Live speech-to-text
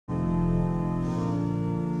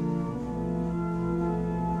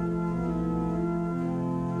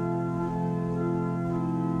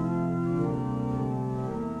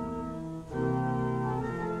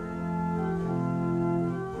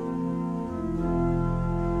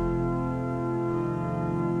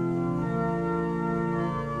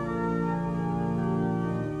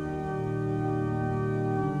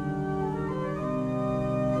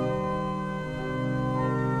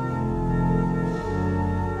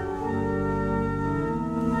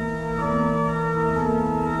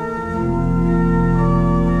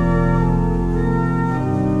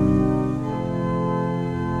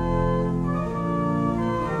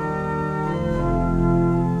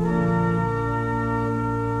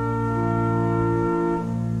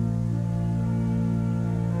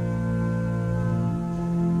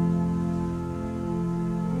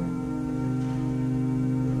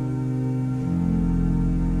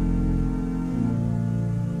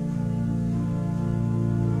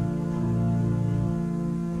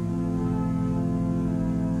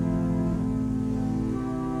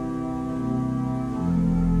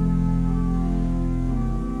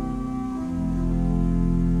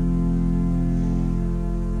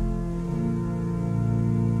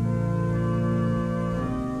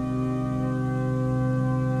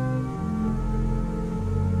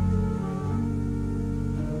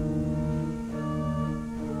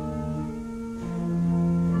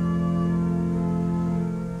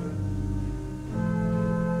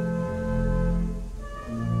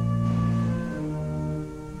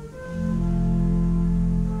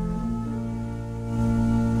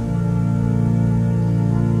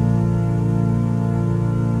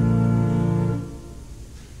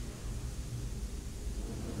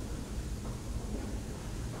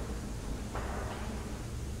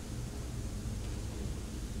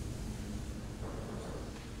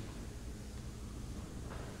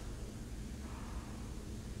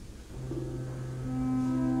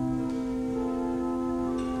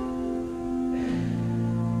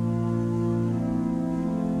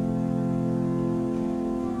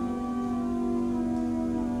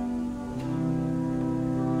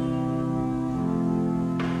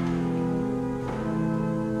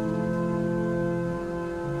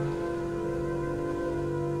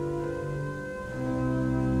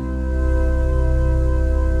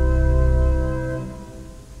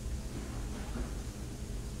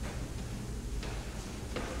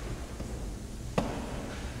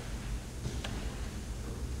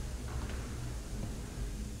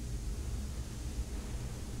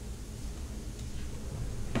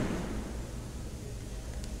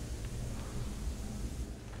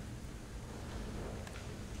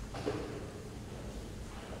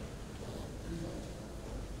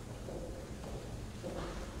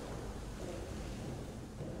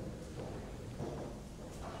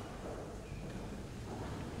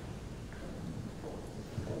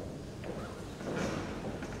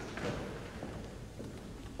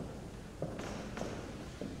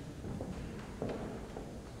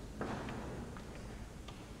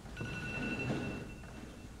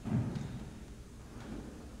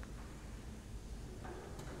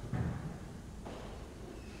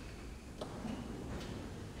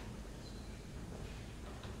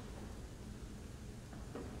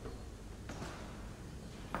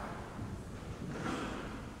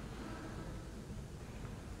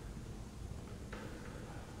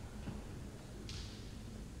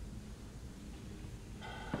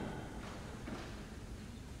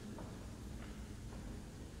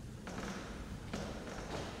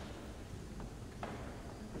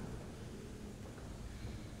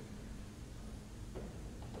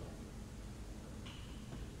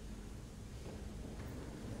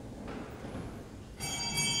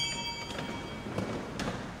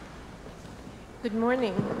Good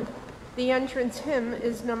morning. The entrance hymn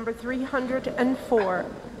is number 304,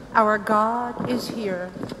 Our God is Here.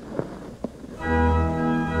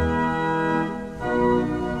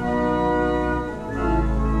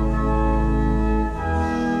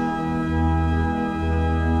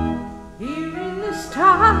 Here in this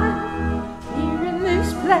time, here in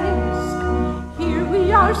this place, here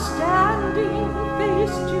we are standing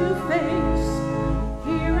face to face.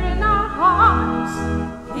 Here in our hearts,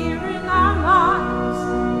 here in our lives,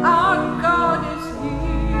 our God is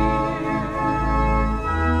here.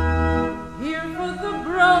 Here for the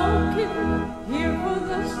broken, here for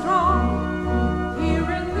the strong. Here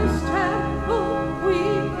in this temple we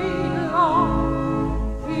belong.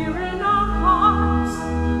 Here in our hearts,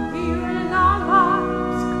 here in our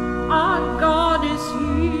lives, our God is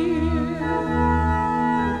here.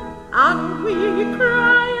 And we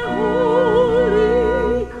cry,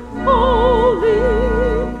 holy, holy,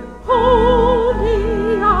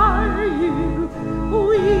 holy are you.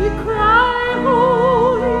 We cry,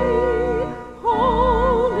 holy,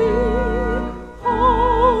 holy,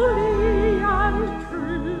 holy and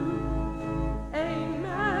true.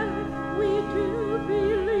 Amen, we do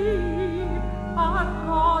believe our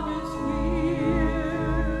God is here.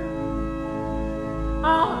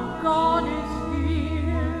 Our God is here.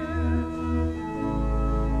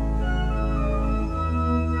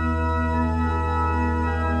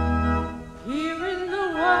 Here in the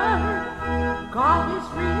Word, God is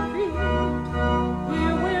revealed.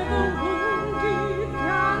 Here where the wounded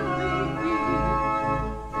can be healed.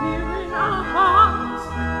 Here in our hearts,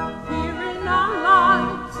 here in our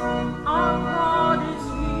lives, our God is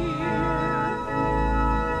here.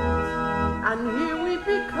 And here we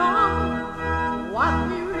become what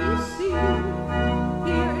we receive.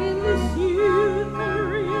 Here in this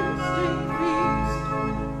Eucharistic feast,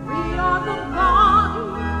 we are the body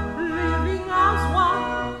living as one.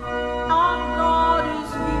 Our God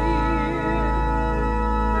is here.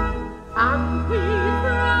 And we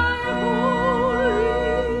cry, holy,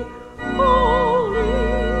 holy,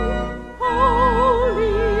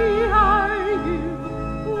 holy are you.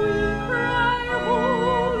 We cry,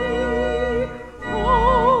 holy,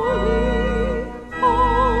 holy,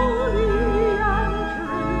 holy and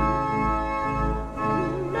true.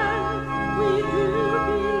 Amen, we do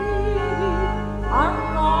believe our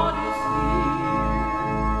God is here.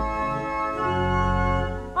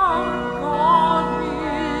 Our God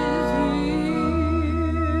is here.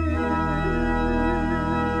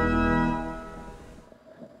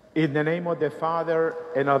 In the name of the Father,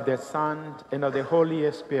 and of the Son, and of the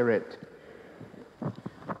Holy Spirit.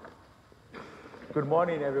 Good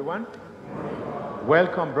morning, everyone.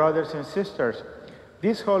 Welcome, brothers and sisters.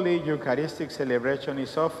 This Holy Eucharistic celebration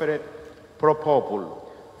is offered pro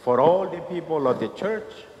populo, for all the people of the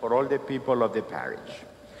church, for all the people of the parish.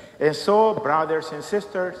 And so, brothers and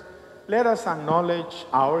sisters, let us acknowledge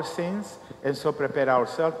our sins and so prepare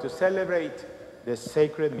ourselves to celebrate the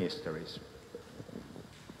sacred mysteries.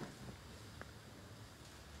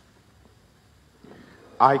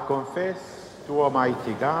 I confess to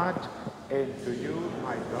Almighty God and to you,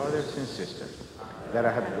 my brothers and sisters, that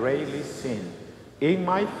I have greatly sinned in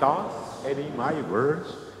my thoughts and in my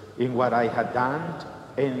words, in what I had done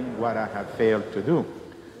and in what I have failed to do,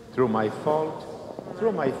 through my fault,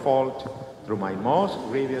 through my most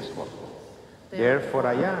grievous fault. Therefore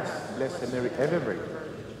I ask, Blessed Mary, ever Virgin,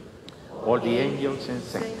 all the angels and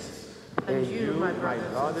saints, and you, my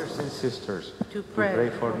brothers and sisters, to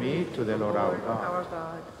pray for me to the Lord our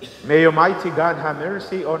God. May Almighty God have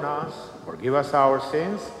mercy on us, forgive us our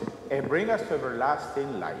sins, and bring us to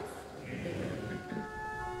everlasting life.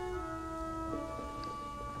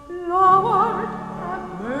 Lord,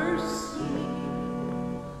 have mercy.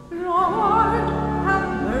 Lord,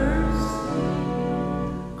 have mercy.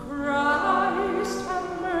 Christ,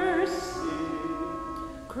 have mercy.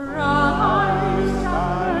 Christ,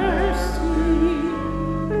 have mercy.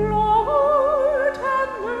 Lord,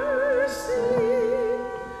 have mercy.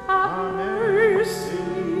 Have mercy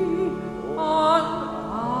on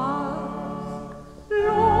us.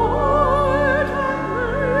 Lord, have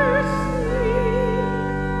mercy.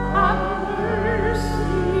 Have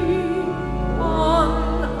mercy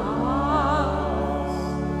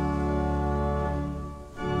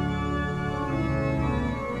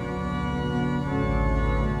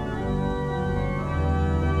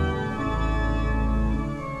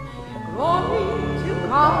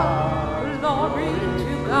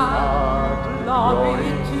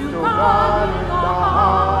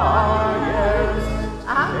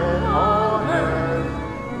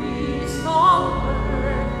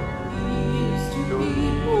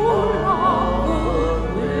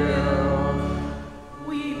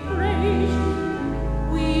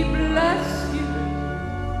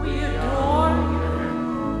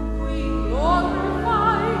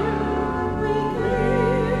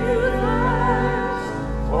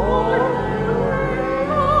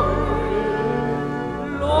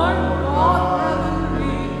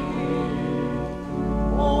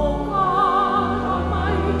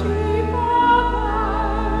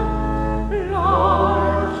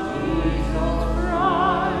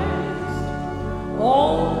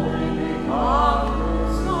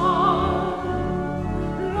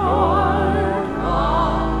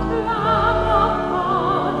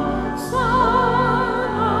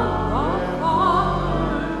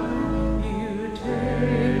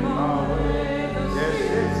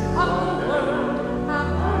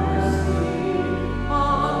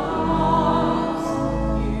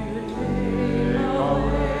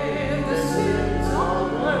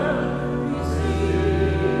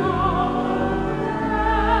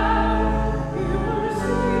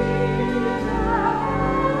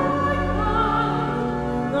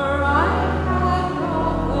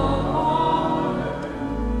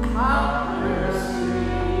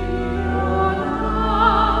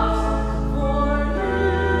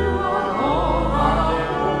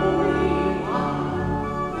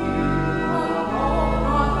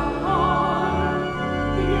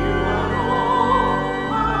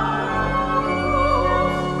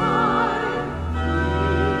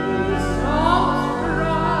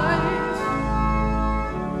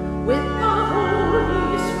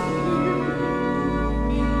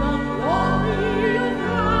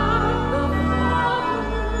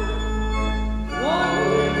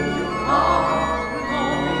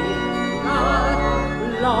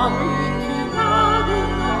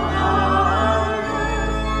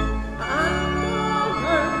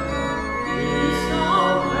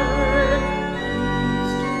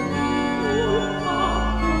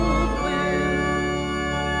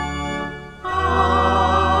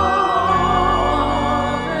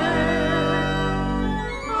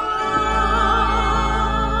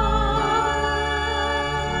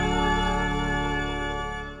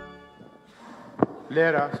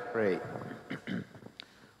Let us pray.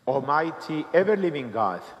 Almighty, ever-living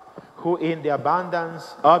God, who in the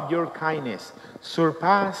abundance of your kindness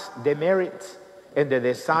surpass the merits and the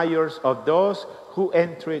desires of those who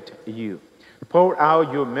entreat you, pour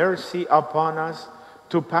out your mercy upon us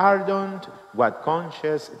to pardon what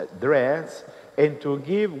conscience dreads and to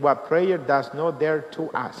give what prayer does not dare to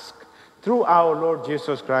ask. Through our Lord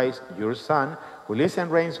Jesus Christ, your Son, who lives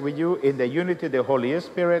and reigns with you in the unity of the Holy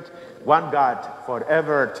Spirit, one God,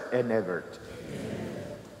 forever and ever.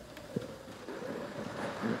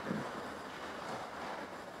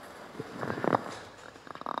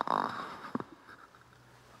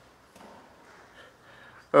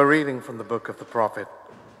 A reading from the book of the prophet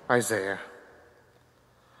Isaiah.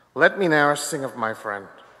 Let me now sing of my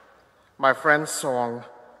friend's song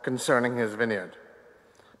concerning his vineyard.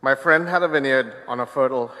 My friend had a vineyard on a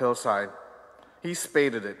fertile hillside. He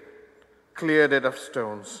spaded it, cleared it of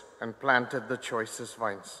stones, and planted the choicest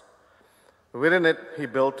vines. Within it he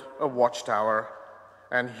built a watchtower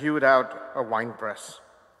and hewed out a winepress.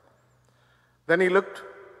 Then he looked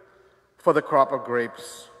for the crop of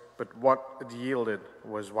grapes, but what it yielded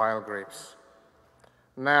was wild grapes.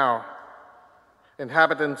 Now,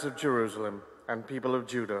 inhabitants of Jerusalem and people of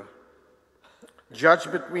Judah,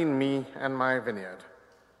 judge between me and my vineyard.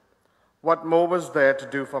 What more was there to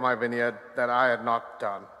do for my vineyard that I had not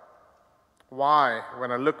done? Why,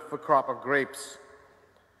 when I looked for crop of grapes,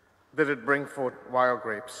 did it bring forth wild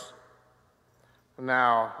grapes?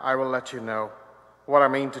 Now I will let you know what I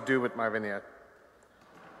mean to do with my vineyard.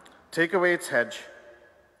 Take away its hedge,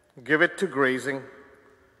 give it to grazing,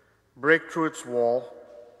 break through its wall,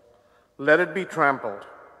 let it be trampled.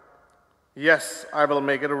 Yes, I will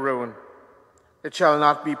make it a ruin. It shall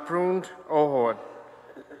not be pruned or hoed,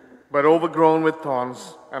 but overgrown with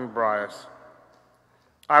thorns and briars.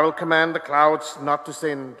 I will command the clouds not to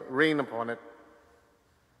send rain upon it.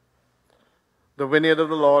 The vineyard of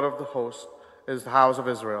the Lord of the host is the house of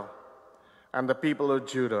Israel, and the people of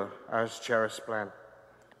Judah are his cherished plant.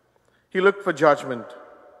 He looked for judgment,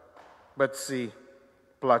 but see,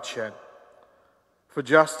 bloodshed. For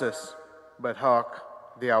justice, but hark,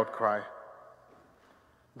 the outcry.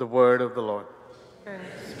 The word of the Lord.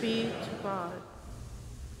 Thanks be to God.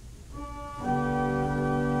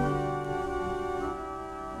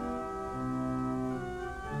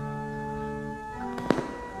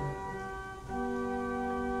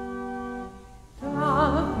 The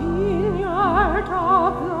vineyard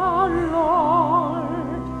of the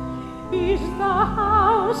Lord is the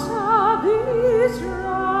house of Israel.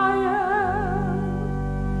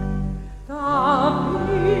 The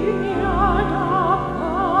vineyard of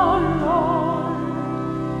the Lord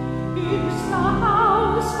is the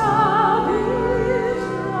house of Israel.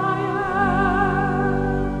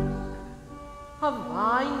 A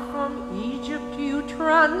vine from Egypt you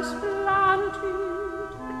transplanted.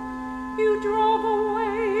 You drove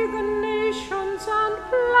away the nations and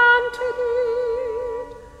planted it.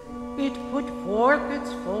 It put forth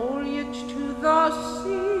its foliage to the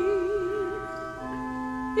sea.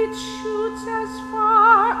 Its shoots as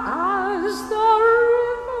far as the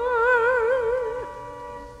river.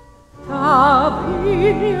 The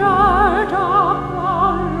vineyard of the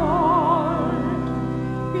Lord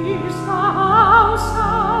is the house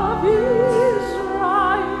of Israel.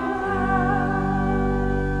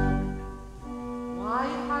 Why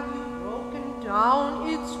have you broken down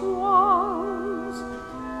its walls,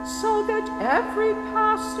 so that every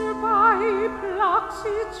passerby plucks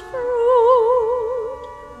its fruit?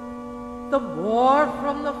 The boar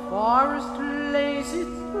from the forest lays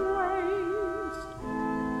its waste,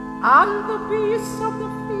 and the beasts of the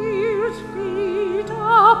field feed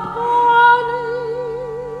upon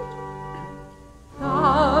it. The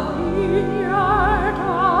vineyard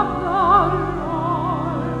of the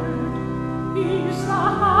Lord is the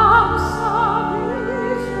house of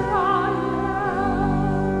Israel.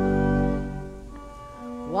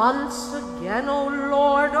 Once again, O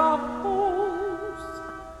Lord of hosts,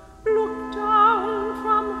 look down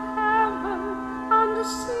from heaven and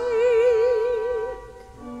see.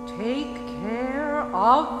 Take care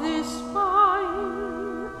of this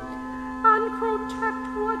vine and protect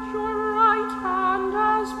what your right hand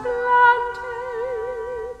has planted,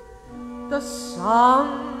 the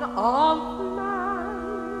Son of Man,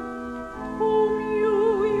 whom you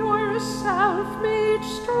yourself made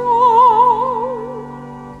strong.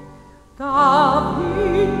 The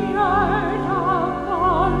vineyard of the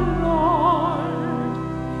Lord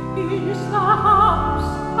is the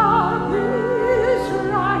house of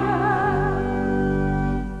Israel.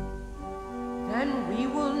 Then we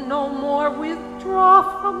will no more withdraw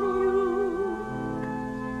from you.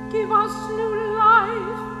 Give us new life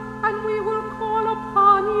life, and we will call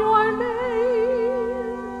upon your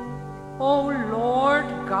name. O Lord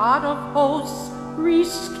God of hosts,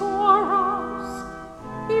 restore us.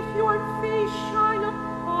 If your face shine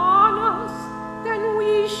upon us, then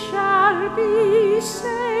we shall be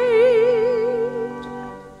saved.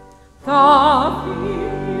 The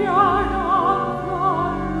vineyard of the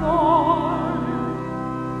Lord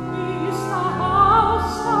is the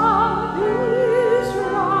house of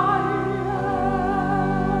Israel.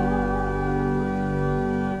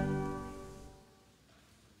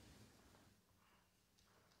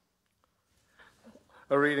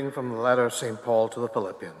 A reading from the letter of St. Paul to the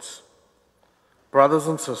Philippians. Brothers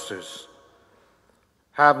and sisters,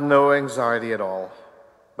 have no anxiety at all,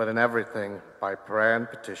 but in everything, by prayer and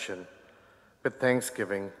petition, with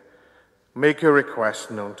thanksgiving, make your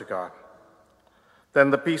requests known to God. Then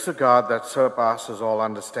the peace of God that surpasses all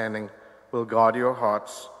understanding will guard your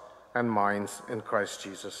hearts and minds in Christ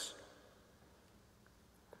Jesus.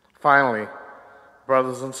 Finally,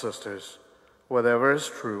 brothers and sisters, whatever is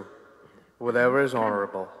true, whatever is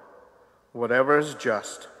honorable, whatever is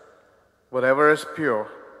just, whatever is pure,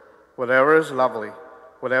 whatever is lovely,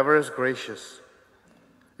 whatever is gracious,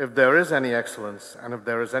 if there is any excellence and if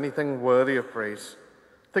there is anything worthy of praise,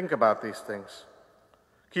 think about these things.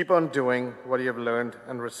 Keep on doing what you have learned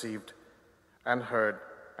and received and heard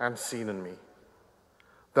and seen in me.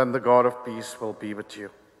 Then the God of peace will be with you.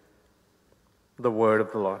 The word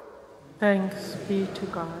of the Lord. Thanks be to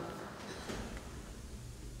God.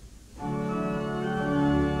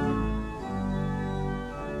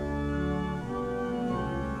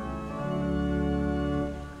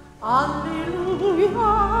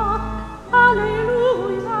 Alleluia,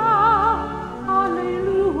 alleluia,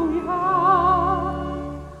 alleluia,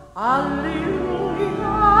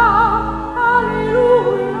 alleluia,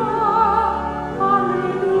 alleluia,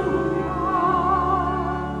 alleluia.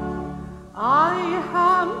 I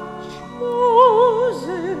have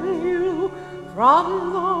chosen you from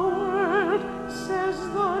the world, says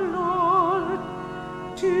the Lord,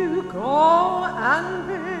 to go and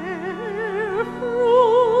bear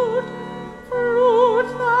fruit, fruit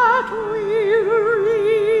that will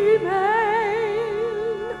remain.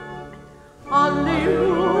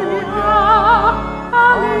 Alleluia,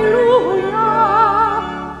 alleluia,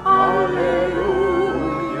 alleluia.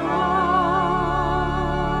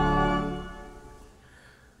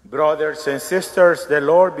 Brothers and sisters, the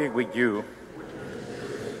Lord be with you.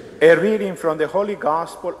 A reading from the Holy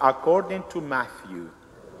Gospel according to Matthew.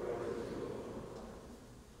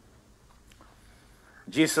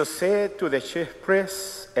 Jesus said to the chief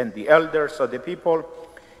priests and the elders of the people,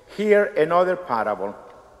 "Hear another parable.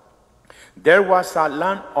 There was a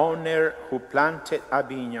landowner who planted a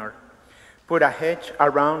vineyard, put a hedge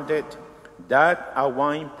around it, dug a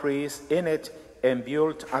wine press in it, and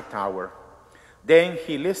built a tower. Then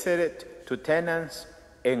he listened to tenants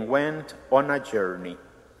and went on a journey.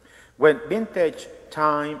 When vintage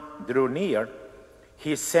time drew near,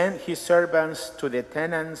 he sent his servants to the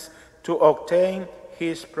tenants to obtain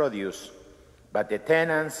his produce. But the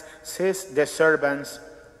tenants seized the servants,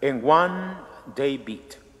 and one they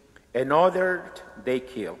beat, another they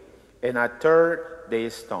killed, and a third they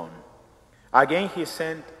stoned. Again he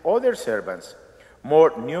sent other servants,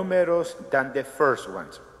 more numerous than the first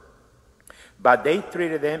ones, but they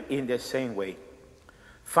treated them in the same way.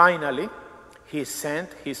 Finally, he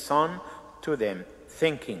sent his son to them,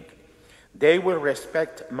 thinking, 'They will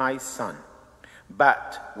respect my son.'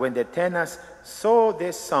 But when the tenants saw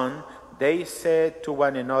the son, they said to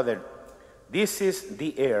one another, 'This is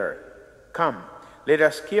the heir. Come, let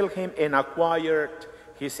us kill him and acquire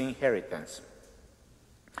his inheritance.'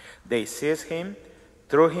 They seized him,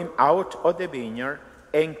 threw him out of the vineyard,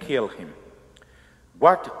 and killed him.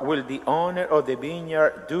 What will the owner of the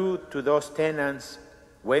vineyard do to those tenants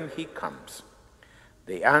when he comes?"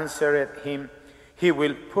 They answered him, "He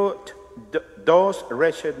will put those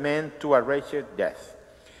wretched men to a wretched death,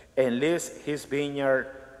 and leaves his vineyard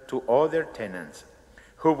to other tenants,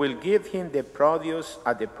 who will give him the produce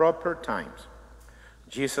at the proper times."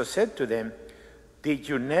 Jesus said to them, "Did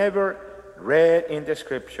you never read in the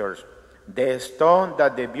scriptures, 'The stone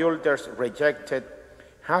that the builders rejected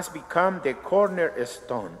has become the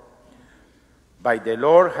cornerstone'? By the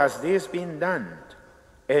Lord has this been done,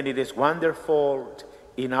 and it is wonderful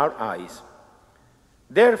in our eyes.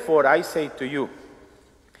 Therefore I say to you,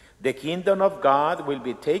 the kingdom of God will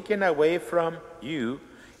be taken away from you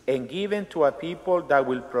and given to a people that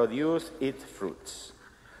will produce its fruits."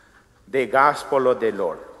 The Gospel of the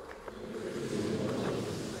Lord.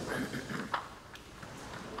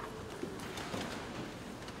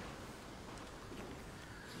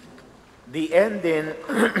 The ending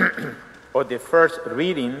of the first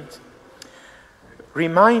reading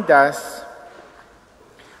remind us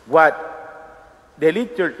what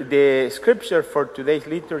the scripture for today's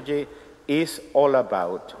liturgy is all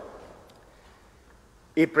about.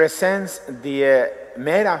 It presents the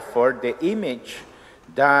metaphor, the image,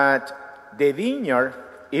 that the vineyard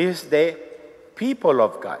is the people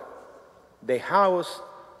of God, the house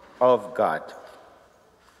of God.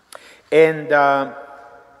 And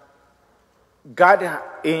God,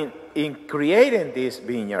 in creating this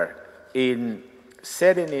vineyard, in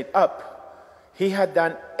setting it up, He had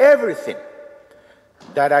done everything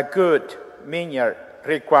that a good vineyard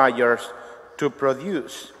requires to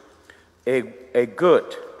produce a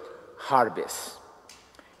good harvest.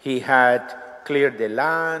 He had cleared the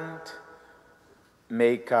land,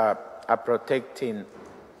 make a protecting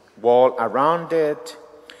wall around it,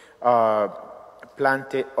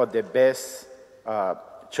 planted of the best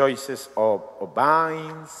choices of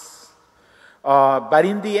vines. But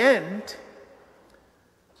in the end,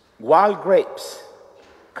 wild grapes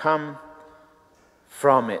come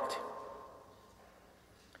from it.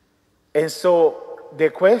 And so the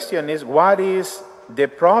question is, what is the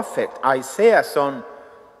prophet Isaiah, son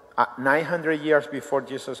 900 years before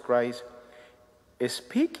Jesus Christ, is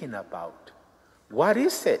speaking about? What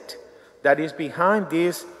is it that is behind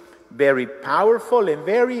this very powerful and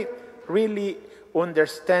very really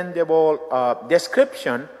understandable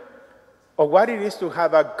description of what it is to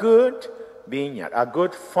have a good vineyard, a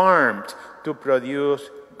good farm to produce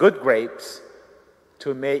good grapes,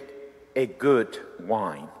 to make a good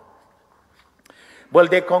wine? Well,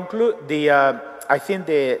 I think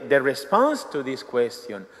the response to this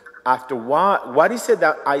question, after what is it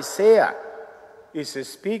that Isaiah is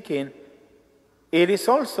speaking, it is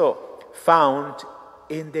also found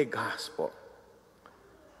in the gospel,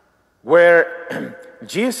 where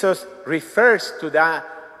Jesus refers to that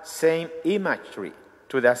same imagery,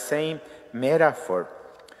 to that same metaphor,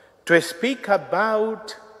 to speak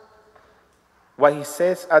about what he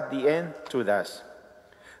says at the end to us.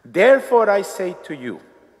 Therefore I say to you,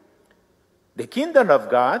 the kingdom of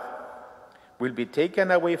God will be taken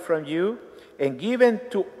away from you and given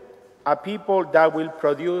to a people that will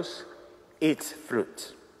produce its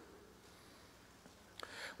fruit.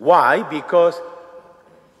 Why? Because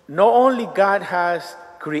not only God has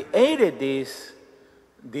created this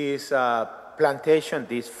plantation,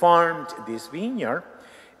 this farm, this vineyard,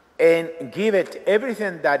 and give it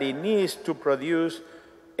everything that it needs to produce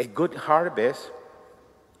a good harvest,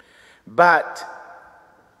 but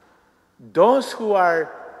those who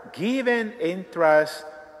are given interest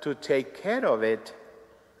to take care of it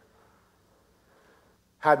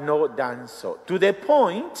have not done so. To the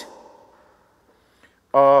point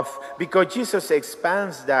of, because Jesus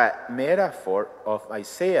expands that metaphor of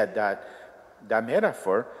Isaiah, that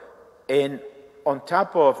metaphor, and on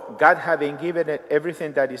top of God having given it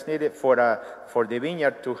everything that is needed for the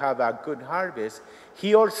vineyard to have a good harvest,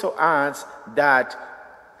 he also adds that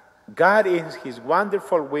God, in his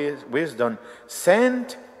wonderful wisdom,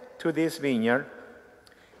 sent to this vineyard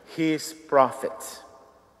his prophets.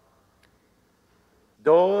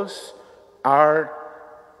 Those are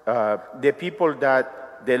the people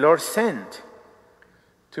that the Lord sent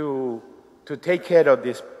to take care of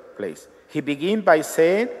this place. He begins by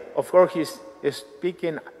saying, of course, he's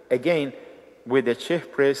speaking again with the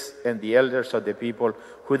chief priests and the elders of the people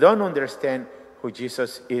who don't understand who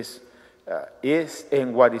Jesus is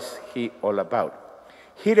and what is he all about.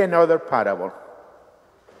 Here another parable.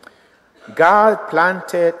 God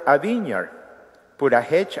planted a vineyard, put a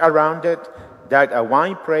hedge around it, dug a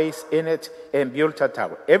wine press in it, and built a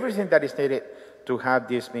tower. Everything that is needed to have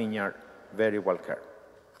this vineyard very well cared.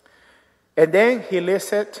 And then he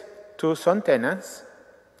listened to some tenants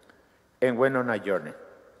and went on a journey.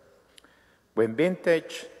 When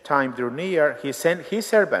vintage time drew near, he sent his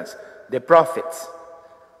servants, the prophets,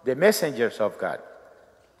 the messengers of God.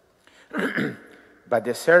 But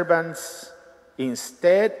the servants,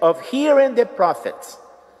 instead of hearing the prophets,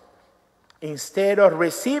 instead of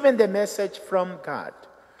receiving the message from God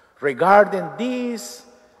regarding this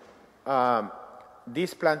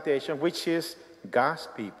plantation, which is God's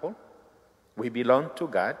people, we belong to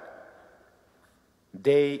God,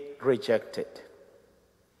 they rejected.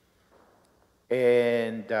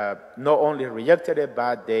 And not only rejected it,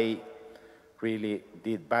 but they really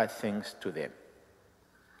did bad things to them.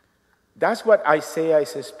 That's what Isaiah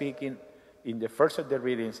is speaking in the first of the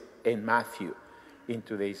readings in Matthew in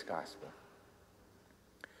today's gospel.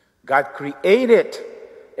 God created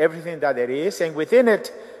everything that there is, and within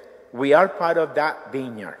it, we are part of that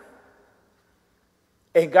vineyard.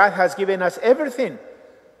 And God has given us everything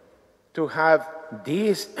to have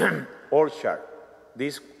this orchard,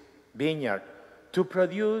 this vineyard, to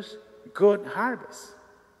produce good harvest.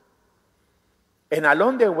 And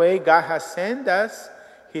along the way, God has sent us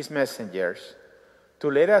his messengers to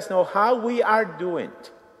let us know how we are doing.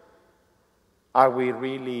 Are we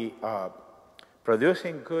really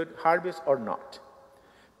producing good harvest or not?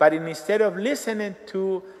 But instead of listening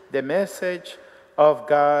to the message of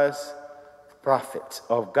God's prophets,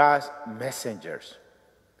 of God's messengers,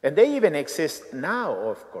 and they even exist now,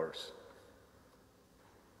 of course,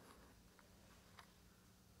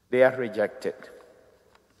 they are rejected.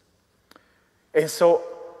 And so,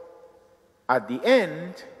 at the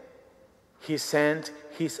end, he sent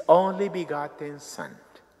his only begotten Son,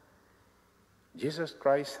 Jesus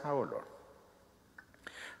Christ our Lord.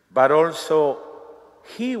 But also,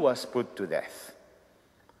 he was put to death.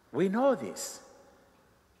 We know this.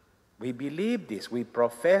 We believe this. We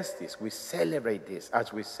profess this. We celebrate this,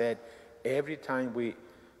 as we said every time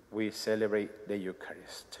we celebrate the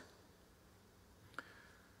Eucharist.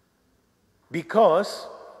 Because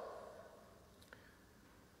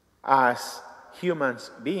as human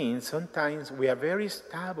beings, sometimes we are very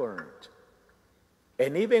stubborn.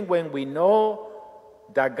 And even when we know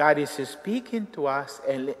that God is speaking to us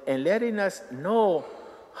and letting us know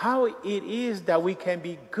how it is that we can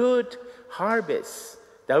be good harvests,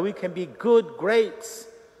 that we can be good grapes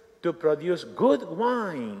to produce good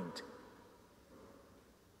wine,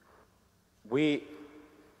 we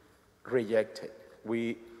reject it.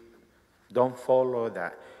 We don't follow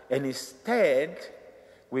that. And instead,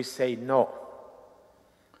 we say no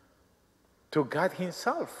to God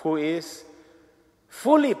himself, who is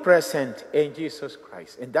fully present in Jesus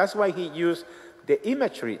Christ. And that's why he used the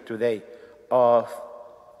imagery today of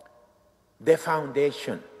the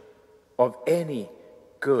foundation of any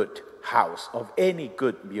good house, of any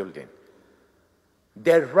good building.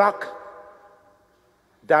 The rock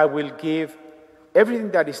that will give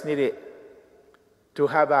everything that is needed to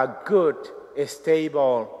have a good,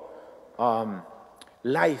 stable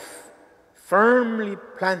life firmly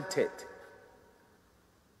planted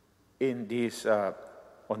in this,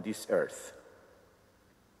 on this earth.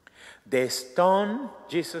 The stone,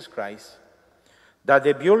 Jesus Christ, that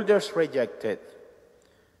the builders rejected,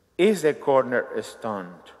 is the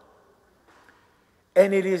cornerstone.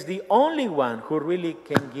 And it is the only one who really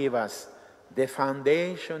can give us the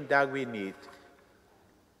foundation that we need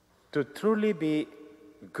to truly be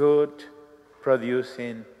good,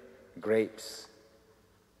 producing grapes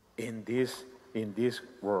in this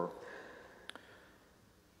world.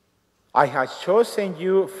 I have chosen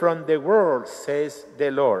you from the world, says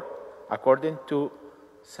the Lord, according to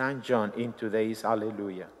St. John in today's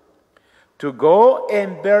Alleluia, to go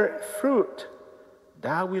and bear fruit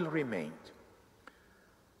that will remain.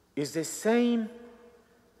 It's the same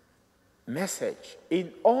message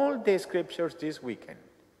in all the scriptures this weekend.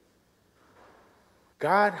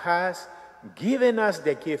 God has given us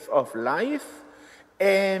the gift of life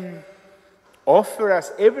and offer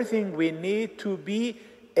us everything we need to be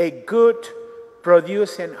a good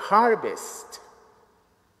producing harvest,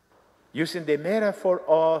 using the metaphor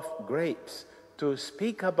of grapes to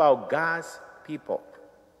speak about God's people,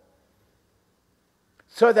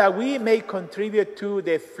 so that we may contribute to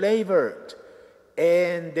the flavor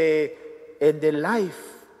and the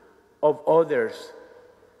life of others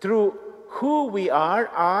through who we are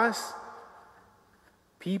as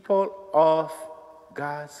people of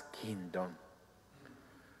God's kingdom.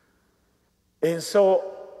 And so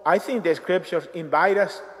I think the scriptures invite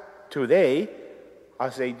us today,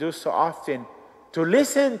 as they do so often, to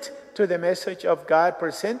listen to the message of God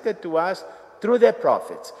presented to us through the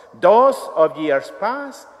prophets, those of years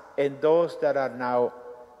past and those that are now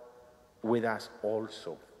with us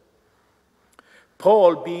also.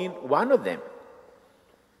 Paul being one of them.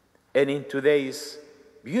 And in today's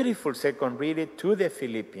beautiful second reading to the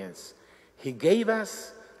Philippians, he gave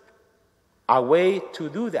us a way to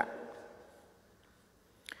do that.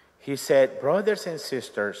 He said, brothers and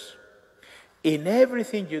sisters, in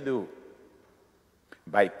everything you do,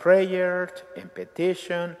 by prayer and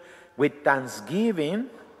petition, with thanksgiving,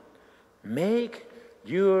 make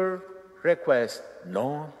your request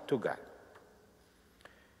known to God.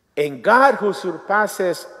 And God, who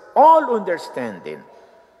surpasses all understanding,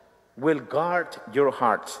 will guard your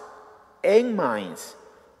hearts and minds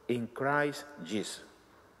in Christ Jesus.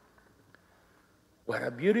 What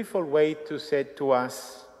a beautiful way to say to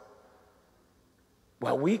us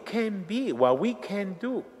what we can be, what we can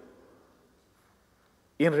do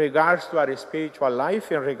in regards to our spiritual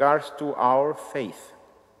life, in regards to our faith.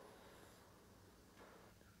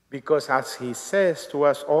 Because as he says to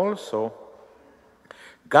us also,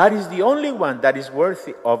 God is the only one that is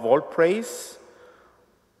worthy of all praise,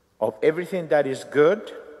 of everything that is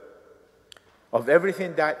good, of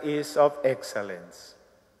everything that is of excellence.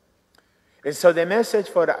 And so the message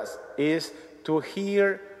for us is to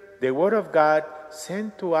hear the word of God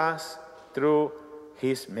sent to us through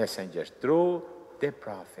his messengers, through the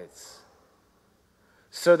prophets,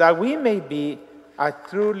 so that we may be a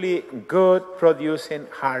truly good producing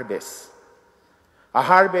harvest, a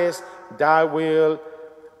harvest that will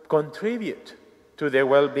contribute to the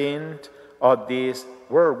well-being of this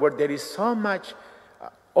world, where there is so much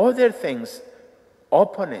other things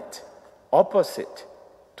opposite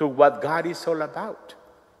to what God is all about.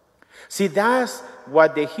 See, that's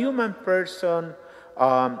what the human person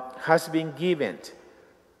has been given,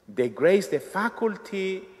 the grace, the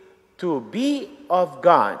faculty to be of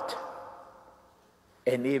God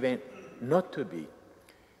and even not to be.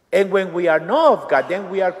 And when we are not of God, then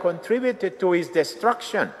we are contributed to his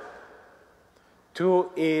destruction, to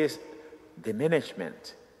his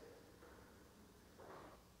diminishment.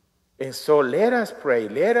 And so let us pray,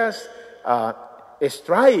 let us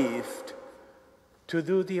strive to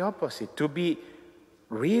do the opposite, to be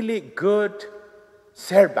really good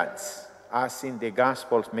servants, as in the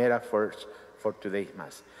Gospel's metaphors for today's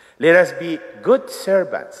Mass. Let us be good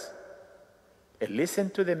servants and listen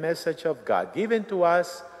to the message of God given to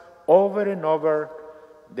us over and over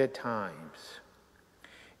the times,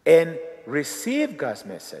 and receive God's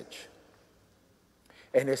message,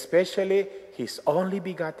 and especially his only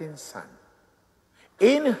begotten Son,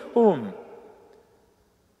 in whom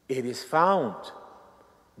it is found,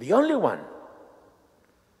 the only one,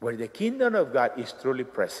 where the kingdom of God is truly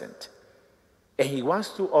present. And he wants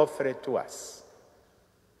to offer it to us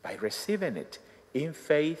by receiving it in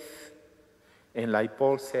faith, and like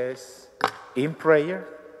Paul says, in prayer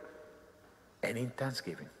and in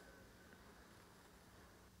thanksgiving.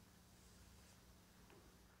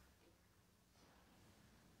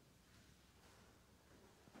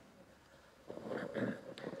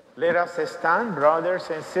 Let us stand, brothers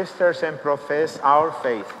and sisters, and profess our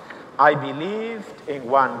faith. I believed in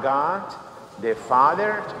one God, the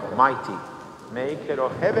Father Almighty, maker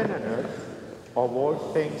of heaven and earth, of all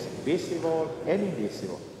things visible and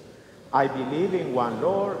invisible. I believe in one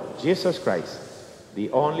Lord, Jesus Christ,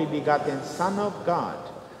 the only begotten Son of God,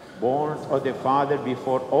 born of the Father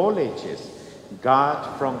before all ages,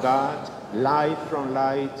 God from God, light from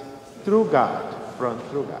light, true God from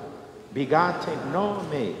true God, begotten, not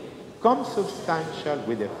made, consubstantial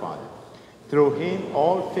with the Father. Through him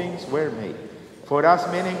all things were made. For us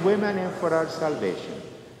men and women and for our salvation,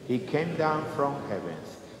 he came down from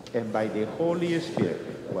heavens, and by the Holy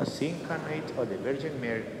Spirit was incarnate of the Virgin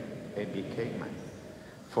Mary and became man.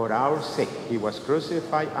 For our sake he was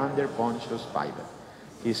crucified under Pontius Pilate.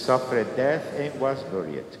 He suffered death and was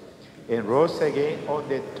buried, and rose again on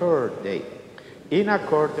the third day, in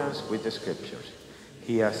accordance with the Scriptures.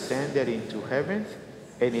 He ascended into heaven,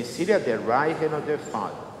 and is seated at the right hand of the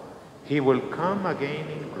Father. He will come again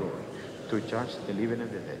in glory to judge the living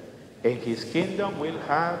and the dead, and his kingdom will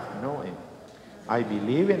have no end. I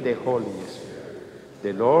believe in the Holy Spirit,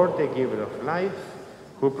 the Lord, the giver of life,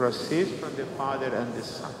 who proceeds from the Father and the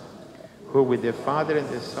Son, who with the Father and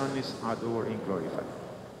the Son is adored and glorified,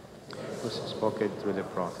 who has spoken through the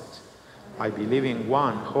prophets. I believe in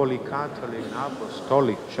one holy Catholic and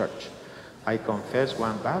Apostolic Church. I confess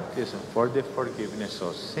one baptism for the forgiveness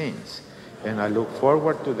of sins, and I look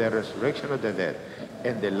forward to the resurrection of the dead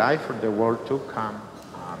and the life of the world to come.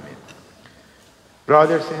 Amen.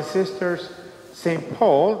 Brothers and sisters, St.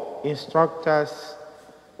 Paul instructs us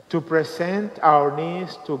to present our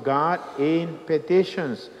needs to God in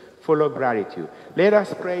petitions full of gratitude. Let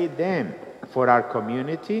us pray then for our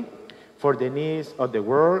community, for the needs of the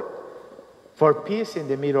world, for peace in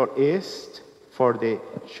the Middle East, for the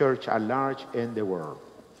church at large in the world.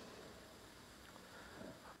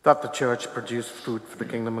 That the church produce fruit for the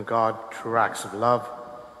kingdom of God through acts of love,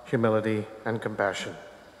 humility, and compassion.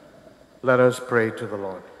 Let us pray to the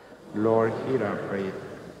Lord. Lord, hear our prayer.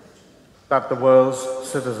 That the world's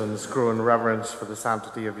citizens grow in reverence for the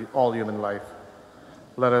sanctity of all human life.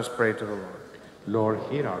 Let us pray to the Lord. Lord,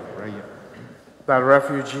 hear our prayer. That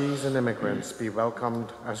refugees and immigrants be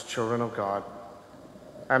welcomed as children of God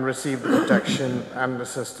and receive the protection and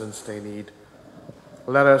assistance they need.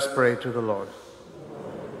 Let us pray to the Lord.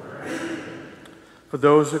 For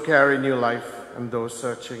those who carry new life and those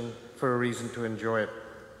searching for a reason to enjoy it,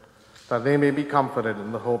 that they may be comforted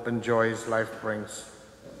in the hope and joys life brings.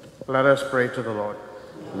 Let us pray to the Lord.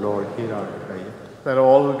 Lord, hear our prayer. That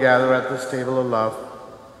all who gather at this table of love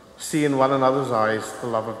see in one another's eyes the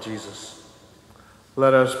love of Jesus.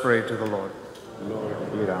 Let us pray to the Lord. Lord,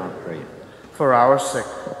 hear our prayer. For our sick,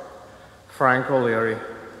 Frank O'Leary,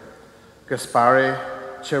 Gaspare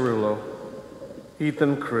Cerullo,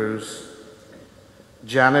 Ethan Cruz,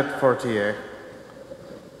 Janet Fortier,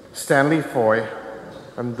 Stanley Foy,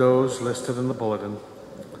 and those listed in the bulletin,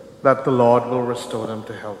 that the Lord will restore them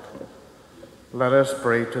to health. Let us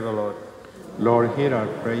pray to the Lord. Lord, hear our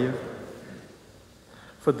prayer.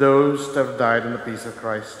 For those that have died in the peace of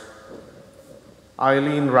Christ,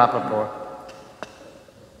 Eileen Rappaport,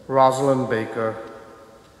 Rosalind Baker,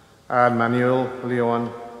 and Manuel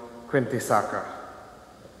Leon Quintisaca,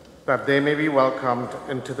 that they may be welcomed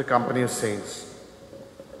into the company of saints.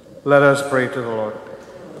 Let us pray to the Lord.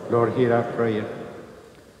 Lord, hear our prayer.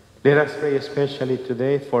 Let us pray especially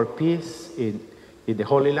today for peace in the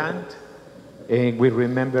Holy Land. And we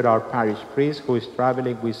remember our parish priest who is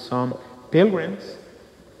traveling with some pilgrims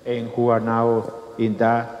and who are now in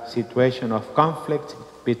that situation of conflict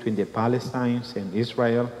between the Palestinians and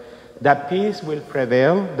Israel. That peace will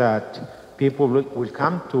prevail, that people will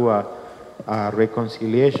come to a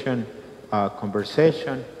reconciliation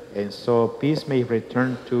conversation, and so peace may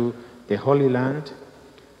return to the Holy Land.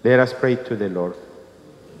 Let us pray to the Lord.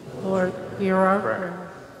 Lord, hear our prayer.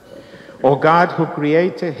 O God, who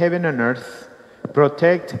created heaven and earth,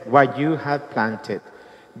 protect what you have planted.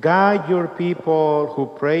 Guide your people who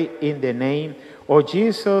pray in the name of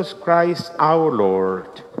Jesus Christ our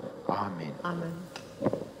Lord. Amen. Amen.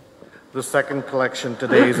 The second collection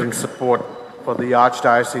today is in support for the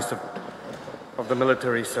Archdiocese of the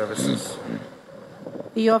Military Services.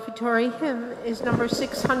 The offertory hymn is number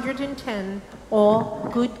 610, All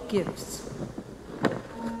Good Gifts.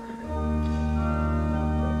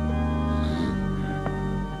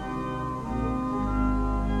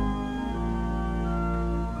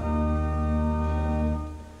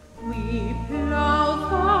 We plow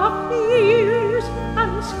the fields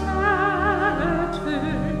and scatter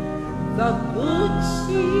the good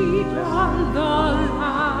seed on the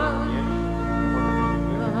land.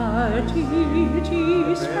 But it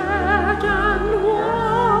is fed and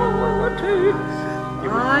watered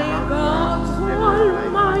by God's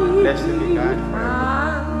almighty hand.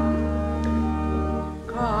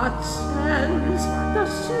 God sends the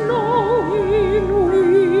snow in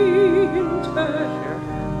winter,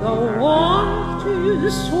 the warmth to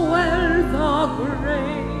swell the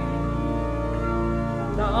grain,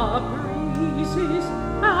 the breezes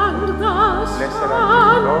and the Blessed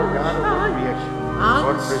are you, Lord God of all creation.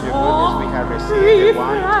 Lord, through your goodness we have received the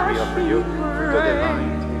wine we offer you. Fruit of the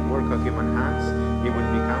vine, the work of human hands, it will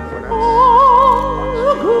become for us.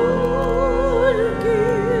 All good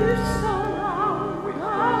gifts around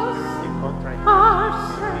us are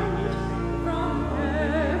sent from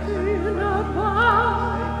heaven above.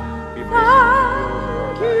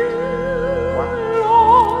 Thank you,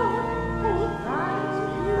 Lord, oh, thank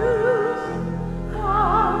you for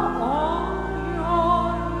all your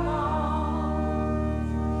love.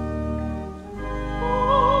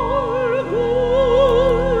 All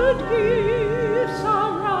good gifts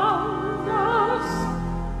around us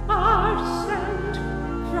are sent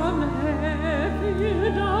from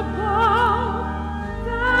heaven above.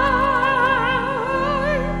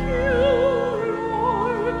 Thank you,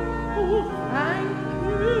 Lord, oh, thank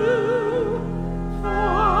you for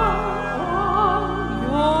all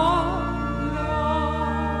your love.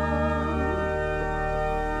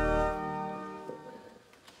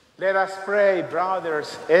 Let us pray,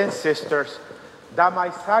 brothers and sisters, that my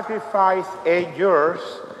sacrifice and yours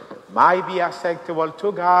might be acceptable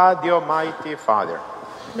to God, the Almighty Father.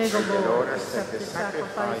 May the The Lord accept the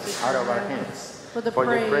sacrifices out of our hands, for the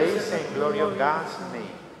praise and glory of God's name,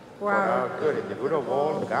 for for our good and the good of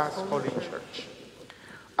all God's holy church.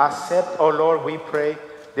 Accept, O Lord, we pray,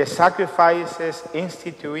 the sacrifices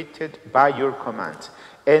instituted by your command,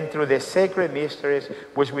 and through the sacred mysteries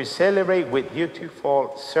which we celebrate with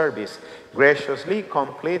dutiful service, graciously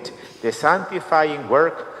complete the sanctifying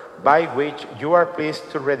work by which you are pleased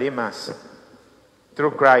to redeem us.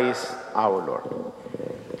 Through Christ our Lord.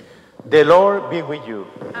 The Lord be with you.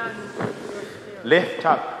 And Lift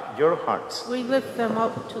up your hearts. we lift them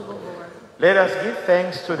up to the Lord. Let us give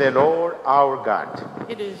thanks to the Lord our God.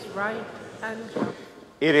 It is right and just.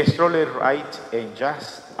 It is truly right and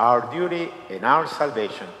just, our duty and our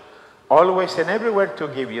salvation, always and everywhere to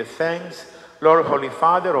give you thanks, Lord, Holy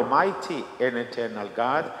Father, Almighty and eternal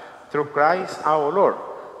God, through Christ our Lord.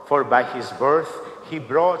 For by his birth he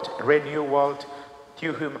brought renewal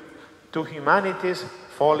to humanity's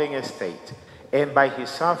falling estate, and by his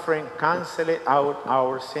suffering canceled out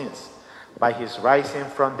our sins. By his rising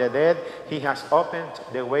from the dead, he has opened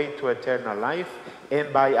the way to eternal life,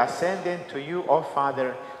 and by ascending to you, O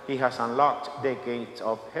Father, he he has unlocked the gates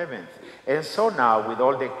of heaven. And so now, with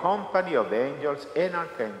all the company of angels and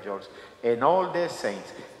archangels and all the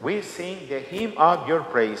saints, we sing the hymn of your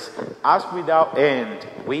praise, as without end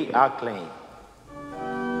we acclaim.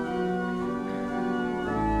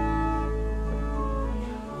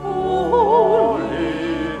 Holy,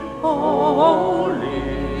 holy,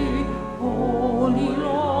 holy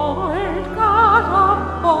Lord God of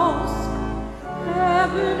hosts,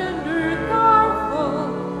 heaven and earth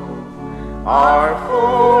are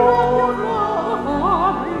full of your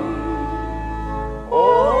glory.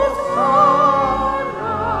 Hosanna,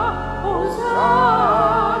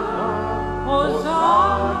 Hosanna,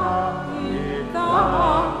 Hosanna in the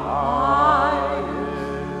highest.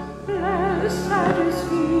 Blessed is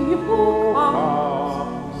he who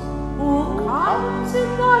comes in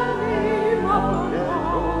the name of the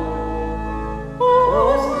Lord.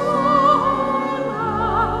 Hosanna,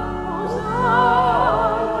 Hosanna,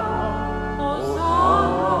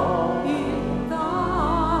 Hosanna in the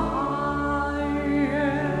highest.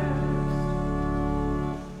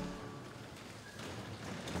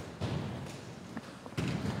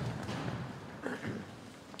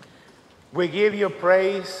 We give you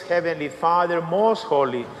praise, Heavenly Father, most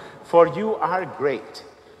holy, for you are great,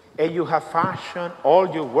 and you have fashioned all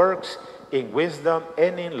your works in wisdom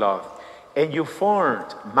and in love, and you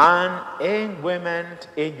formed man and women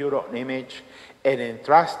in your own image, and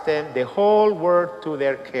entrusted the whole world to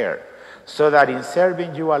their care, so that in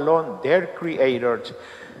serving you alone, their Creator,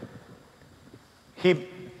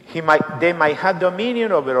 they might have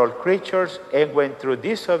dominion over all creatures. And when through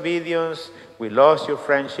disobedience we lost your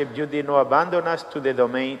friendship, you did not abandon us to the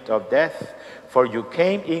domain of death, for you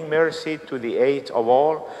came in mercy to the aid of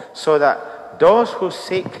all, so that those who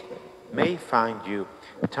seek may find you.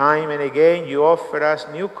 Time and again you offer us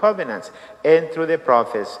new covenants, and through the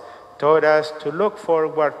prophets taught us to look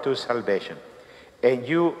forward to salvation. And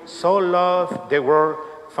you so loved the world,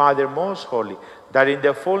 Father most holy, that in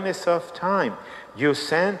the fullness of time you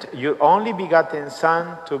sent your only begotten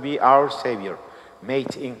Son to be our Savior,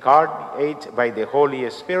 made incarnate by the Holy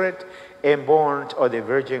Spirit and born of the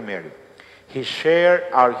Virgin Mary. He shared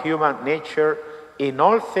our human nature in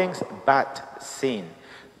all things but sin.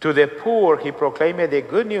 To the poor he proclaimed the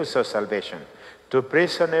good news of salvation, to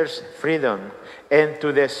prisoners freedom, and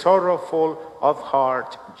to the sorrowful of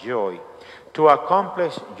heart joy. To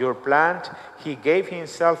accomplish your plan, he gave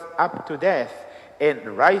himself up to death,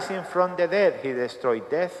 and rising from the dead, he destroyed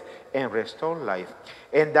death and restored life,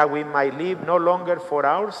 and that we might live no longer for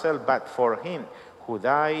ourselves, but for him who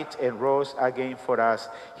died and rose again for us.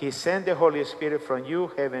 He sent the Holy Spirit from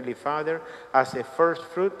you, Heavenly Father, as a first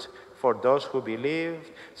fruit for those who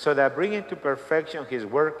believe, so that bringing to perfection his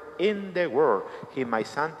work in the world, he might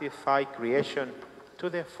sanctify creation to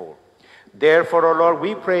the full. Therefore, O Lord,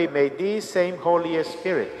 we pray, may this same Holy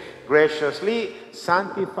Spirit graciously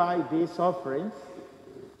sanctify these offerings.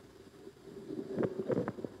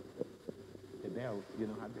 The bell, you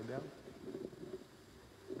don't have the bell?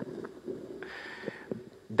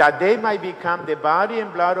 That they might become the body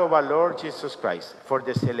and blood of our Lord Jesus Christ, for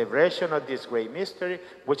the celebration of this great mystery,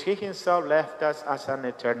 which he himself left us as an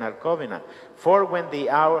eternal covenant. For when the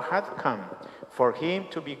hour had come for him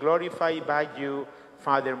to be glorified by you,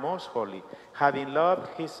 Father most holy, having loved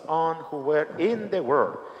his own who were in the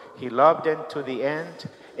world, he loved them to the end.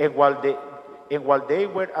 And while they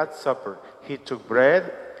were at supper, he took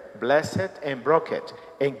bread, blessed it, and broke it,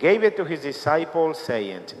 and gave it to his disciples,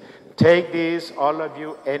 saying, "Take this, all of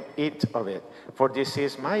you, and eat of it, for this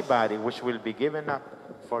is my body, which will be given up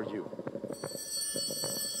for you."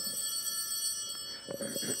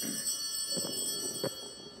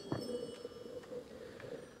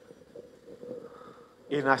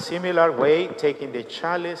 In a similar way, taking the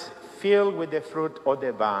chalice filled with the fruit of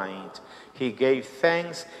the vine, he gave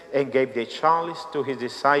thanks and gave the chalice to his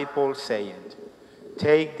disciples, saying,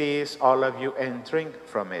 "Take this, all of you, and drink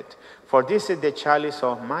from it. For this is the chalice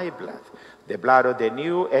of my blood, the blood of the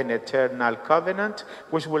new and eternal covenant,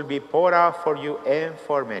 which will be poured out for you and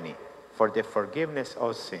for many, for the forgiveness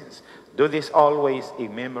of sins. Do this always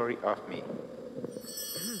in memory of me."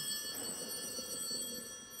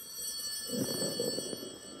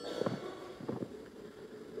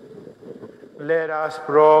 Let us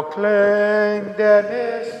proclaim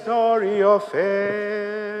the story of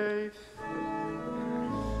faith.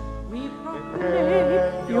 We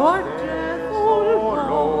proclaim your death, O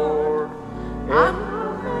Lord, and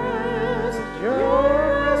your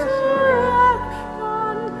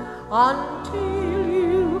resurrection until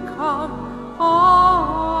you come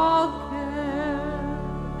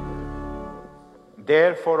again.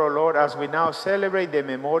 Therefore, O Lord, as we now celebrate the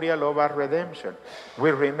memorial of our redemption,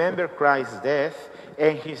 we remember Christ's death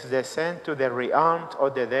and his descent to the realm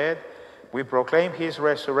of the dead. We proclaim his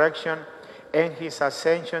resurrection and his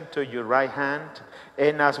ascension to your right hand.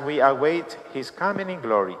 And as we await his coming in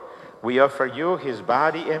glory, we offer you his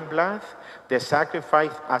body and blood, the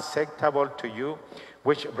sacrifice acceptable to you,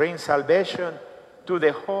 which brings salvation to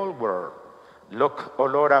the whole world. Look, O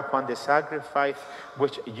Lord, upon the sacrifice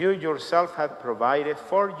which you yourself have provided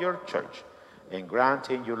for your church, and grant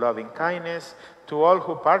in your loving kindness to all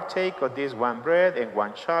who partake of this one bread and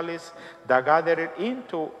one chalice, that gathered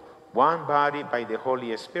into one body by the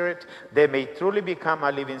Holy Spirit, they may truly become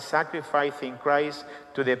a living sacrifice in Christ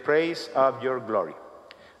to the praise of your glory.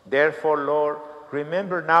 Therefore, Lord,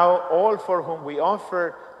 remember now all for whom we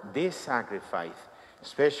offer this sacrifice,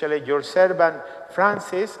 especially your servant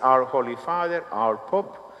Francis, our Holy Father, our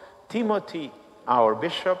Pope, Timothy, our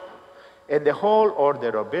Bishop, and the whole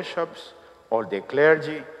order of bishops, all the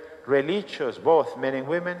clergy, religious, both men and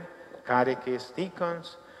women, catechists,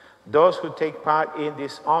 deacons, those who take part in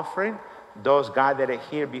this offering, those gathered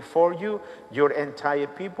here before you, your entire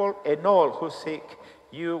people, and all who seek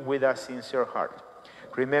you with a sincere heart.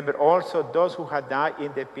 Remember also those who have died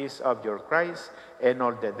in the peace of your Christ, and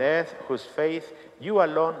all the dead whose faith you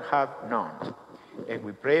alone have known. And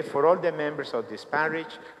we pray for all the members of this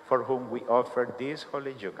parish for whom we offer this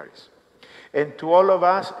Holy Eucharist. And to all of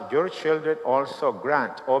us, your children, also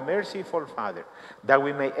grant, O merciful Father, that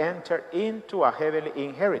we may enter into a heavenly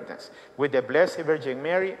inheritance with the Blessed Virgin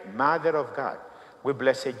Mary, Mother of God, with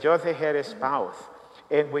Blessed Joseph, her spouse,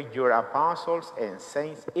 and with your apostles and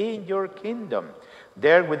saints in your kingdom,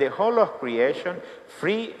 there with the whole of creation,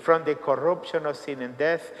 free from the corruption of sin and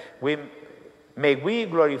death, may we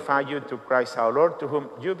glorify you through Christ our Lord, to whom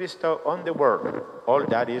you bestow on the world all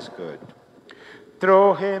that is good.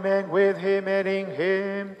 Through him and with him and in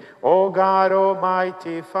him, O God,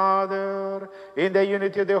 Almighty Father, in the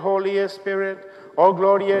unity of the Holy Spirit, all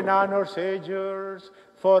glory and honor is yours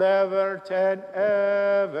forever and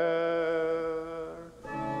ever.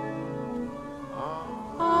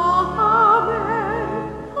 Amen.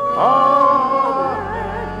 Amen.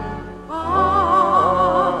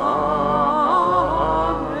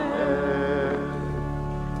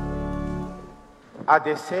 At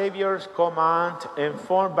the Savior's command,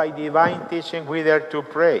 informed by divine teaching, we dare to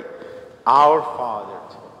pray. Our Father,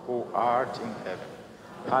 who art in heaven,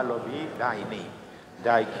 hallowed be thy name.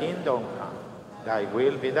 Thy kingdom come, thy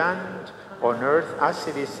will be done on earth as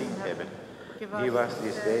it is in heaven. Give us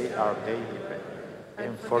this day our daily bread,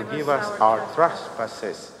 and forgive us our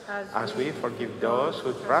trespasses, as we forgive those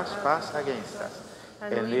who trespass against us.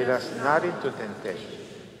 And lead us not into temptation,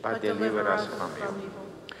 but deliver us from evil.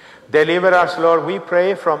 Deliver us, Lord, we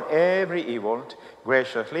pray, from every evil.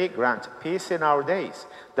 Graciously grant peace in our days,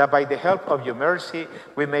 that by the help of your mercy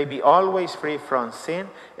we may be always free from sin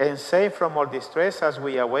and safe from all distress, as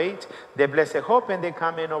we await the blessed hope and the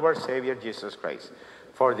coming of our Savior Jesus Christ.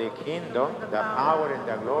 For the kingdom, the power, and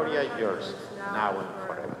the glory are yours, now and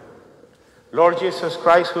forever. Lord Jesus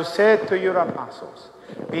Christ, who said to your apostles,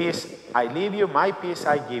 peace I leave you, my peace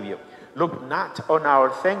I give you. Look not on our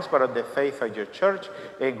things, but on the faith of your church,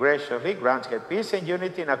 and graciously grant her peace and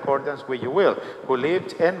unity in accordance with your will, who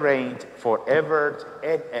lived and reigned forever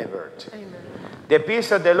and ever. Amen. The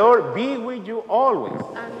peace of the Lord be with you always.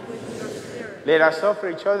 And with your spirit. Let us offer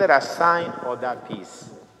each other a sign of that peace.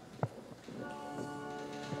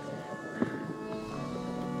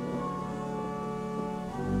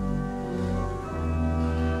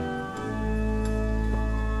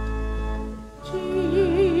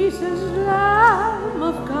 Jesus, Lamb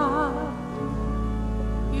of God,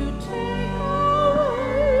 you take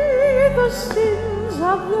away the sins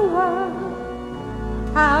of the world.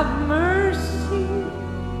 Have mercy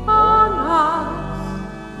on us.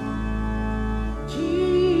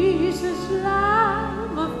 Jesus,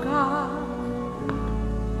 Lamb of God,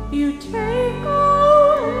 you take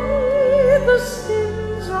away the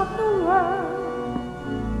sins of the world.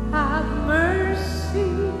 Have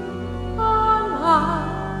mercy on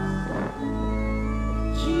us.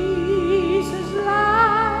 Jesus,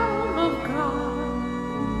 Lamb of God,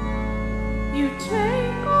 you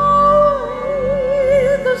take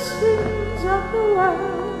away the sin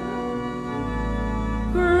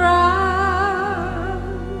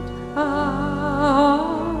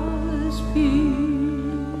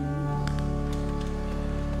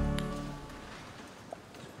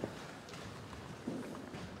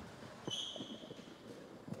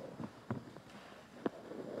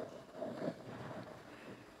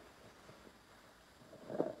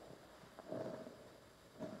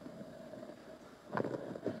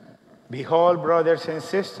Behold, brothers and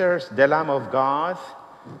sisters, the Lamb of God.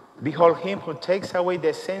 Behold him who takes away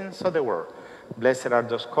the sins of the world. Blessed are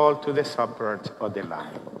those called to the supper of the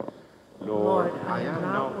Lamb. Lord, I am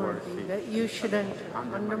not worthy that you should enter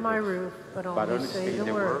under my roof, but only say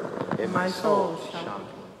the word, and my soul shall be.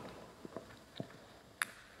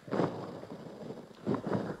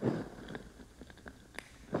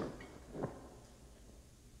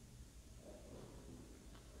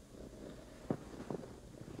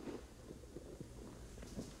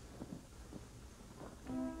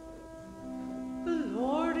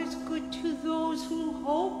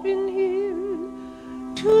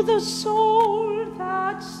 To the soul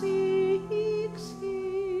that seeks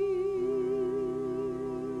Him.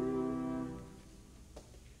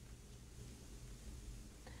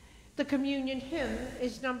 The communion hymn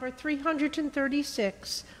is number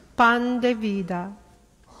 336, Pan de Vida.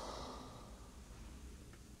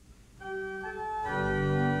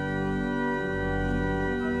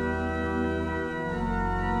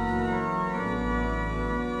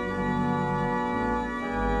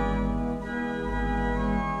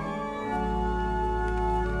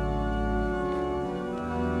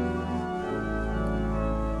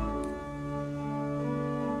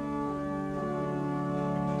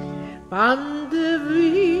 Pan de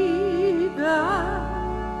vida,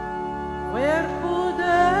 cuerpo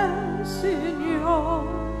del Señor,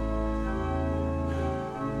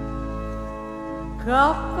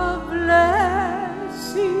 cup of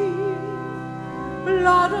blessing,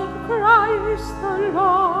 blood of Christ the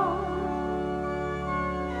Lord.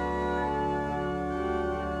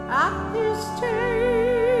 At this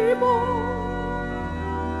table,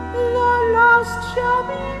 the lost shall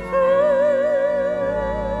be free.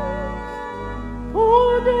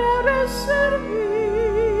 Poder servir,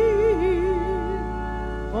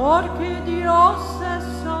 porque Dios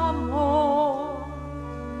es amor.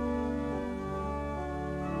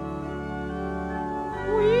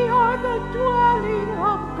 We are the dwelling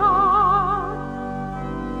of God,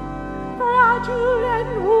 fragile and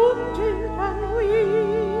wounded and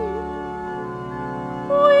weak.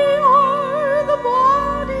 We are the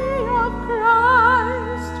body of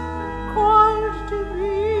Christ, called to be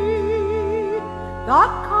the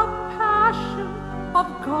compassion of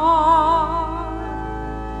God.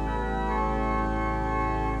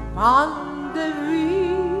 Pan de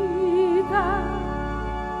vida,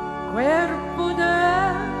 cuerpo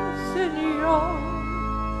del Señor,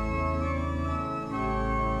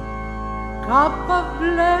 cup of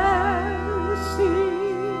blessing,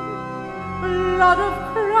 blood of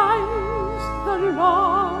Christ the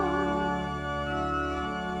Lord.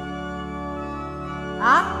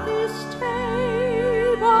 At this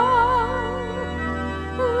table,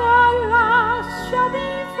 the last shall be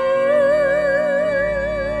free.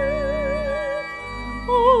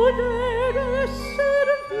 Poder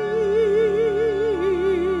servir,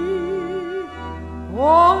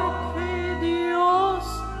 porque Dios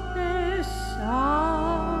es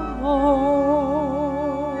amor.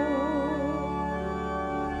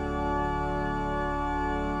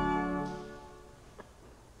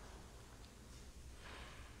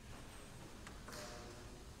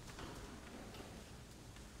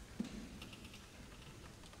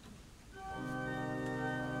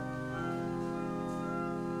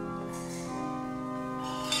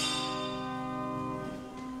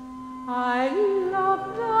 I love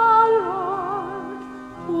the Lord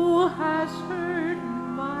who has heard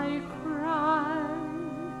my cry.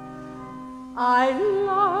 I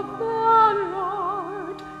love the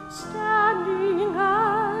Lord standing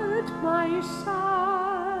at my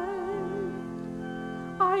side.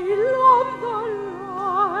 I love the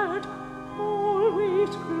Lord always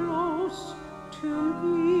close to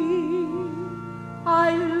me.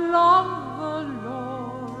 I love the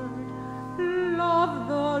Lord, love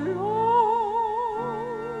the Lord,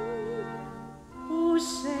 who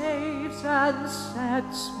saves and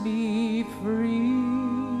sets me free.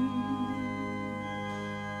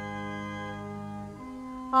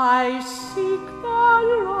 I seek the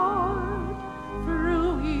Lord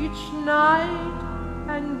through each night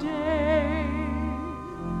and day.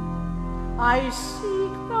 I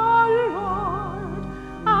seek the Lord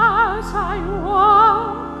as I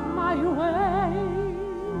walk my way.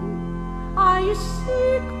 I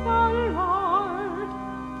seek the Lord,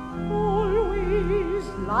 always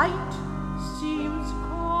light seems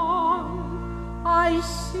calm. I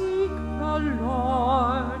seek the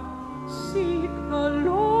Lord, seek the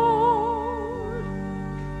Lord,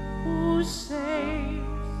 who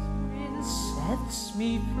saves and sets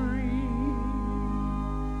me free.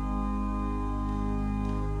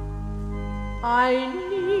 I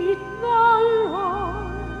need the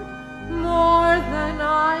Lord, more than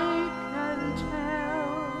I can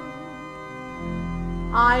tell.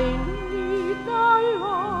 I need the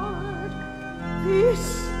Lord, this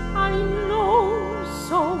I know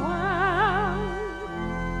so well.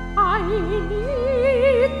 I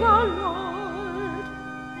need the Lord,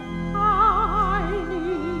 I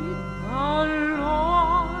need the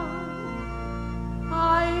Lord, I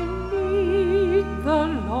need the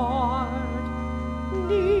Lord,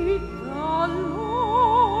 need the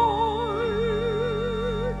Lord,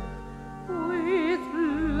 with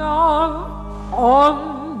love on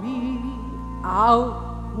me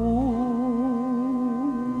outpoured.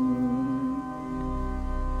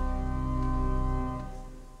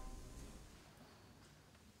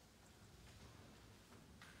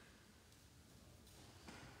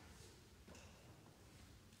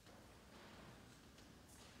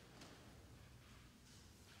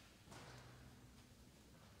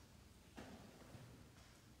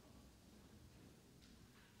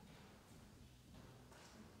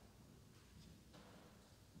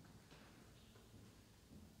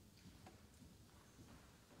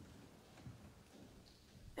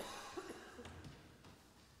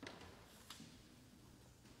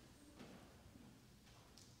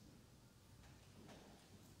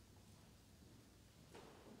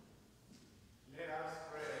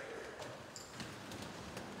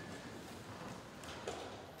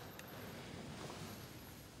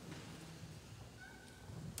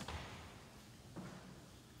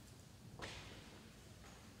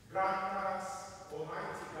 Grant us,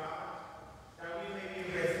 Almighty God, that we may be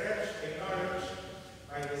refreshed and nourished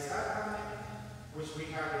by the sacrament which we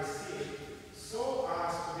have received, so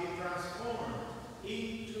as to be transformed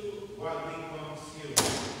into what we consume.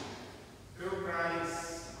 Through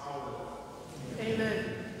Christ our Lord. Amen.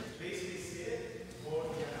 Please be seated for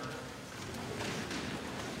the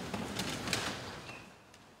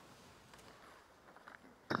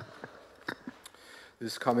announcement.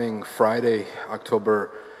 This coming Friday,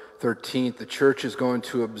 October 13th, the church is going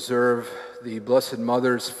to observe the Blessed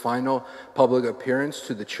Mother's final public appearance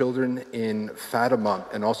to the children in Fatima,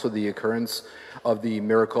 and also the occurrence of the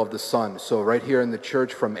miracle of the sun. So right here in the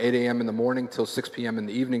church from 8 a.m. in the morning till 6 p.m. in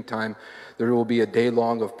the evening time, there will be a day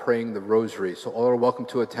long of praying the rosary. So all are welcome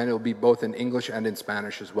to attend. It will be both in English and in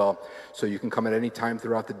Spanish as well. So you can come at any time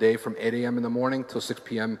throughout the day from 8 a.m. in the morning till 6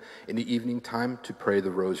 p.m. in the evening time to pray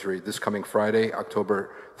the rosary. This coming Friday,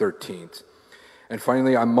 October 13th. And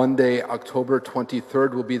finally, on Monday, October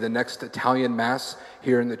 23rd, will be the next Italian Mass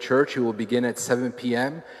here in the church. It will begin at 7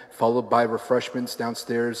 p.m., followed by refreshments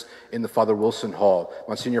downstairs in the Father Wilson Hall.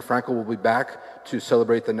 Monsignor Franco will be back to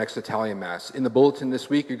celebrate the next Italian Mass. In the bulletin this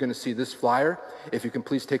week, you're going to see this flyer. If you can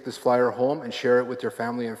please take this flyer home and share it with your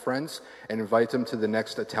family and friends, and invite them to the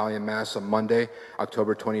next Italian Mass on Monday,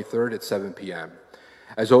 October 23rd at 7 p.m.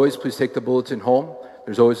 As always, please take the bulletin home.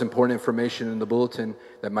 There's always important information in the bulletin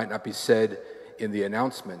that might not be said in the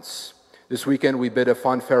announcements. This weekend we bid a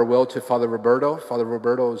fond farewell to Father Roberto. Father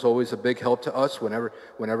Roberto is always a big help to us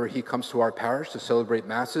whenever he comes to our parish to celebrate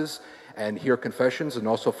masses and hear confessions, and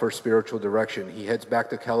also for spiritual direction. He heads back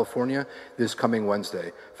to California this coming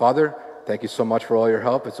Wednesday. Father, thank you so much for all your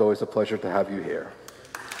help. It's always a pleasure to have you here.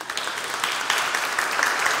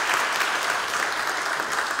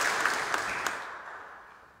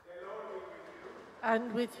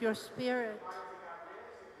 And with your spirit.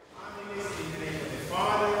 In the name of the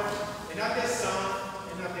Father, and of the Son,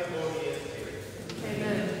 and of the Holy Spirit.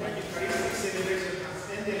 Amen. By the Eucharistic celebration,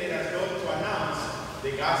 ascended, let us go to announce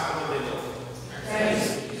the gospel of the Lord. Thanks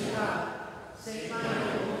be to God. Saint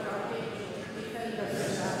Michael, Archangel, defend us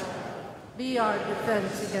in battle. Be our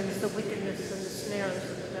defense against the wickedness and the snares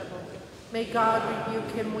of the devil. May God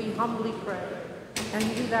rebuke him, we humbly pray. And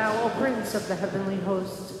you, thou, O Prince of the heavenly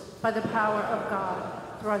hosts, by the power of God,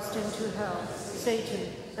 thrust into hell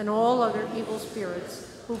Satan and all other evil spirits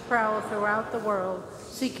who prowl throughout the world,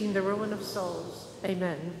 seeking the ruin of souls.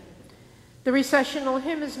 Amen. The recessional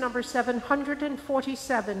hymn is number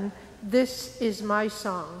 747, This Is My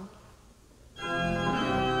Song.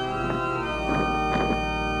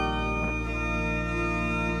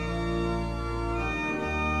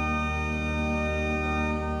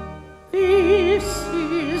 This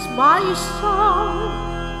is my song,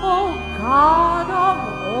 O God of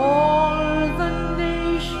all the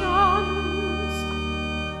nations,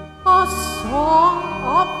 a song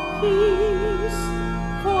of peace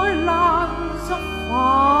for lands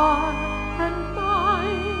afar and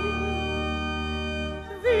nigh.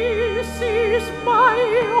 This is my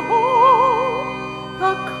home,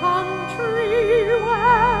 the country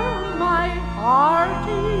where my heart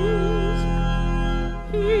is.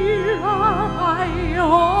 Here are my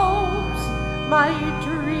hopes, my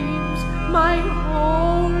dreams,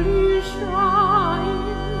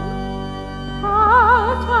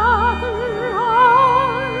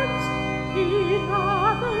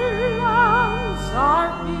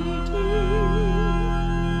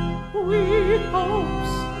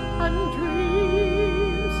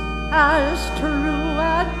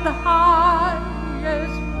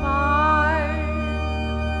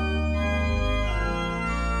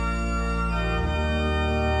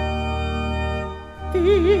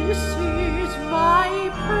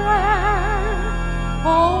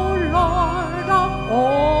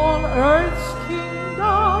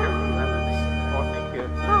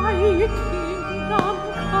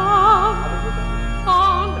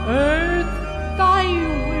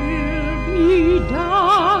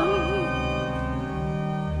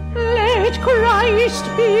 Christ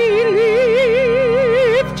be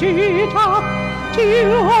lifted up,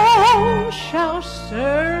 till all shall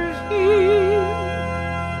serve him,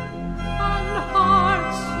 and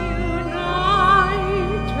hearts united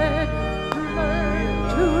learn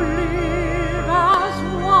to live as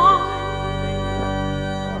one.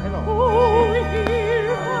 Oh,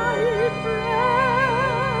 hear my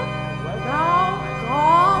prayer, thou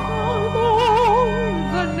God of all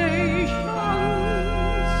the nations.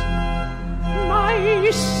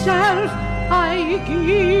 Myself I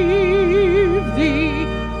give thee,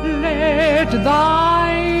 let thy